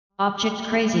Object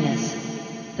craziness.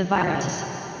 The virus.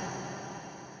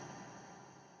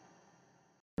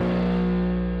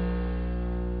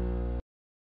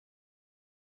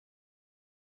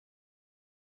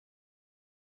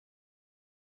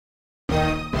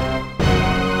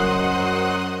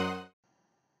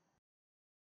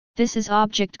 This is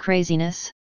object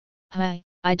craziness. I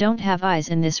don't have eyes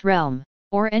in this realm,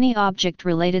 or any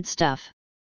object-related stuff.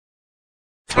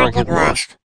 Target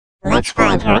lost. Let's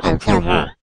find her and kill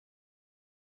her.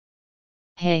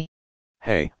 Hey.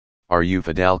 Hey, are you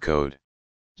Fedelcode?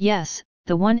 Yes,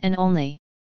 the one and only.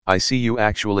 I see you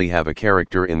actually have a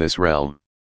character in this realm.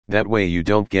 That way you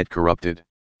don't get corrupted.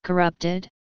 Corrupted?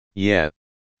 Yeah.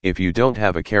 If you don't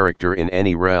have a character in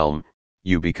any realm,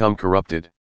 you become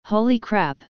corrupted. Holy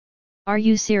crap. Are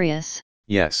you serious?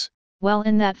 Yes. Well,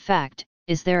 in that fact,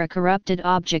 is there a corrupted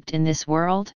object in this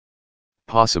world?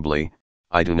 Possibly,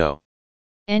 I don't know.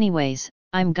 Anyways,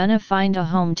 I'm gonna find a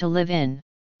home to live in.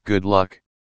 Good luck.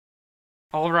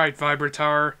 Alright,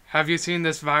 Vibratower, have you seen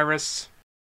this virus?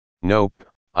 Nope,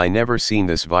 I never seen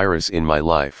this virus in my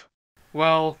life.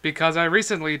 Well, because I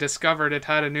recently discovered it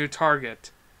had a new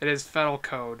target. It is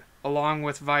Fedelcode, along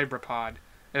with Vibrapod.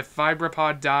 If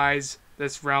Vibrapod dies,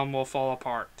 this realm will fall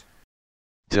apart.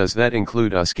 Does that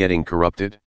include us getting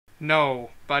corrupted? No,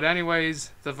 but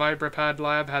anyways, the Vibrapod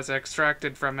lab has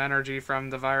extracted from energy from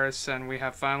the virus and we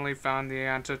have finally found the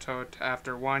antidote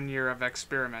after 1 year of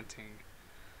experimenting.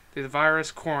 The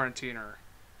virus quarantiner.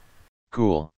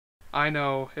 Cool. I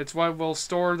know, it's what will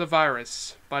store the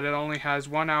virus, but it only has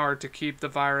 1 hour to keep the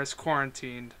virus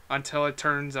quarantined until it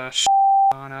turns a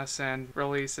on us and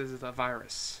releases the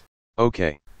virus.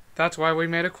 Okay. That's why we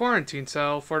made a quarantine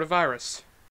cell for the virus.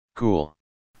 Cool.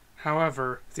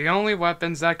 However, the only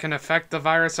weapons that can affect the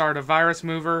virus are the virus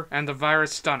mover and the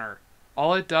virus stunner.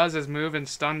 All it does is move and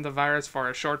stun the virus for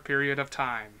a short period of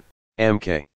time.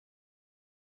 MK.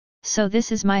 So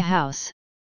this is my house.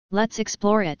 Let's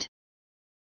explore it.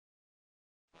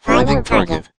 Finding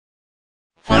target.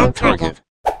 Found target.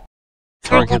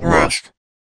 Target lost.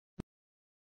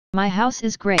 My house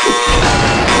is great.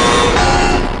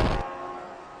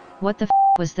 What the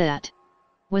was that?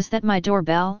 Was that my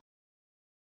doorbell?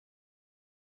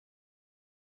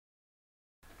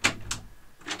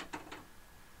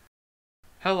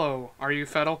 Hello, are you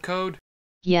Fedelcode?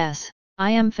 Yes,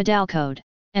 I am Fedelcode.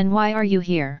 And why are you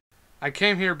here? I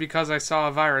came here because I saw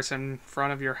a virus in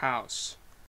front of your house.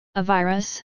 A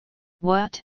virus?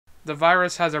 What? The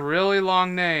virus has a really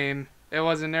long name. It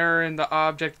was an error in the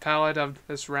object palette of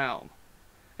this realm.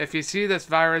 If you see this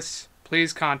virus,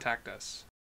 please contact us.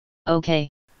 Okay.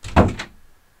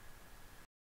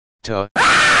 Tuh.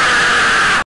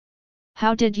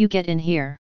 How did you get in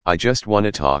here? I just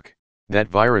wanna talk. That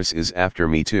virus is after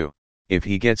me too. If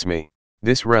he gets me,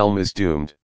 this realm is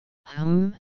doomed.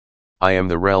 I am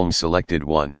the realm selected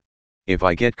one. If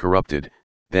I get corrupted,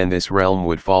 then this realm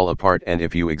would fall apart, and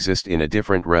if you exist in a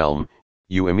different realm,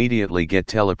 you immediately get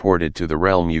teleported to the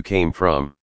realm you came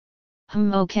from.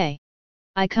 Okay.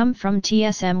 I come from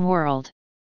TSM world.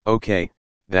 Okay,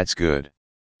 that's good.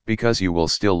 Because you will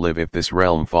still live if this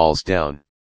realm falls down.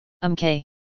 Okay.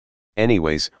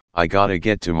 Anyways, I gotta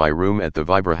get to my room at the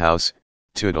Vibra house.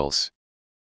 Toodles.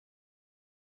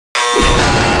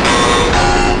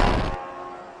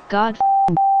 God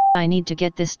I need to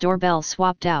get this doorbell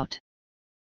swapped out.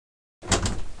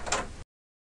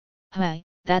 Hey,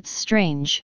 that's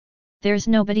strange. There's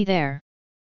nobody there.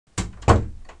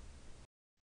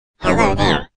 Hello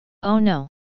there. Oh no.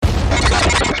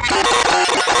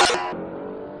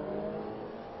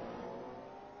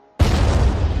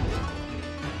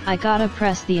 I gotta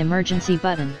press the emergency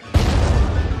button.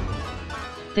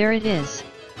 There it is.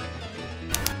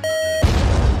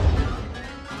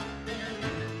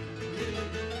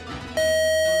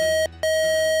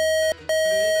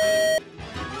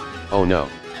 Oh no,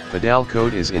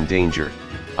 Fedelcode is in danger.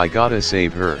 I gotta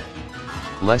save her.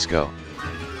 Let's go.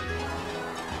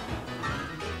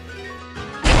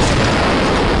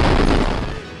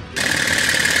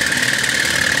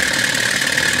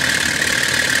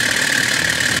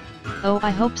 Oh,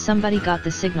 I hope somebody got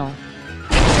the signal.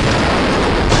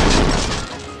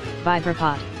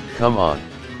 Vibrapod. Come on,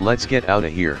 let's get out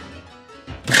of here.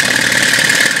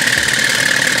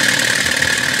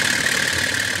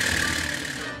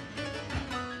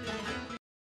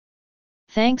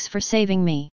 Thanks for saving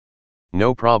me.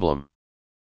 No problem.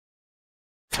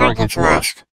 Targets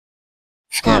lost.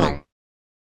 Scanning.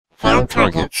 Found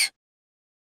targets.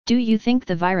 Do you think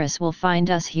the virus will find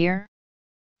us here?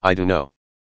 I don't know.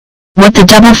 What the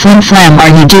double flim flam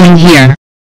are you doing here?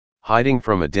 Hiding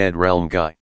from a dead realm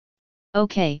guy.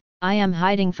 Okay, I am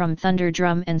hiding from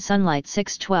Thunderdrum and Sunlight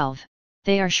 612.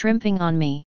 They are shrimping on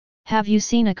me. Have you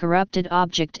seen a corrupted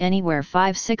object anywhere?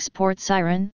 56 Port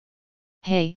Siren?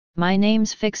 Hey, my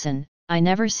name's Fixin', I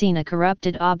never seen a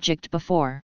corrupted object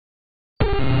before.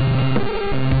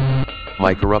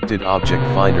 My corrupted object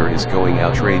finder is going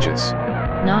outrageous.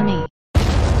 Nani?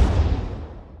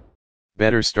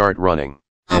 Better start running.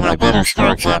 And I better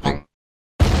start zapping.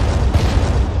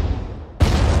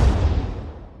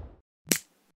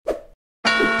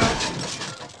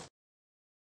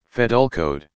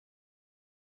 Fedelcode.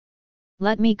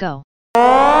 Let me go.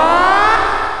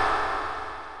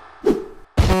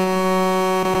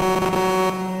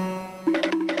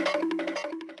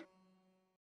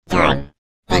 Darn,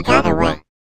 they got away.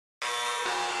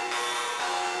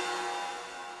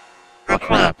 Oh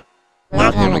crap,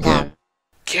 not him again.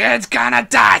 Kid's gonna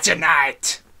die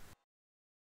tonight!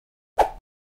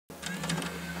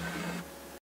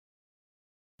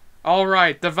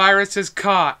 Alright, the virus is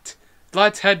caught.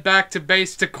 Let's head back to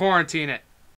base to quarantine it.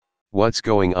 What's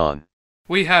going on?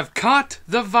 We have caught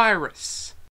the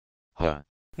virus. Huh?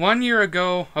 1 year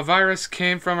ago, a virus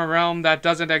came from a realm that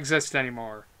doesn't exist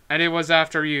anymore, and it was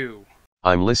after you.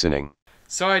 I'm listening.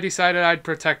 So I decided I'd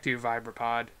protect you,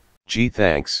 Vibrapod. Gee,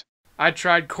 thanks. I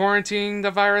tried quarantining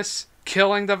the virus,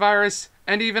 killing the virus,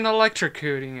 and even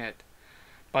electrocuting it.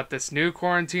 But this new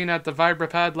quarantine at the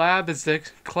Vibrapod lab is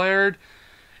declared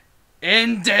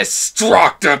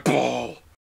indestructible!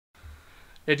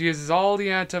 It uses all the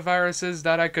antiviruses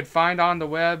that I could find on the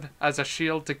web as a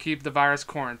shield to keep the virus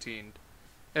quarantined.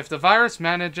 If the virus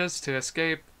manages to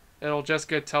escape, it'll just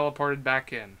get teleported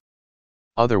back in.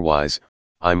 Otherwise,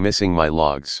 I'm missing my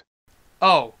logs.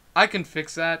 Oh, I can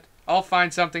fix that. I'll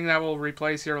find something that will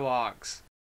replace your logs.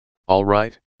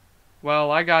 Alright? Well,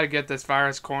 I gotta get this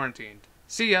virus quarantined.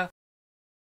 See ya!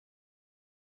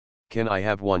 Can I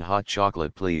have one hot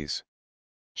chocolate, please?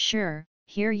 Sure,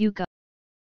 here you go.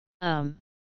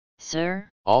 Sir?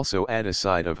 Also add a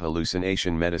side of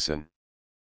hallucination medicine.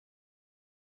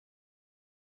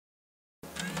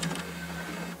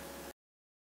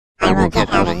 I will get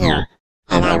out of here,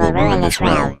 and I will ruin this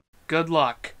realm. Good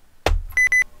luck.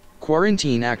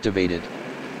 Quarantine activated.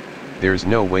 There's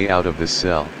no way out of this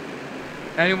cell.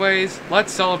 Anyways,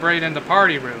 let's celebrate in the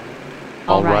party room.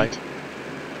 All right.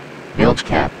 Bilge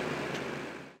cap.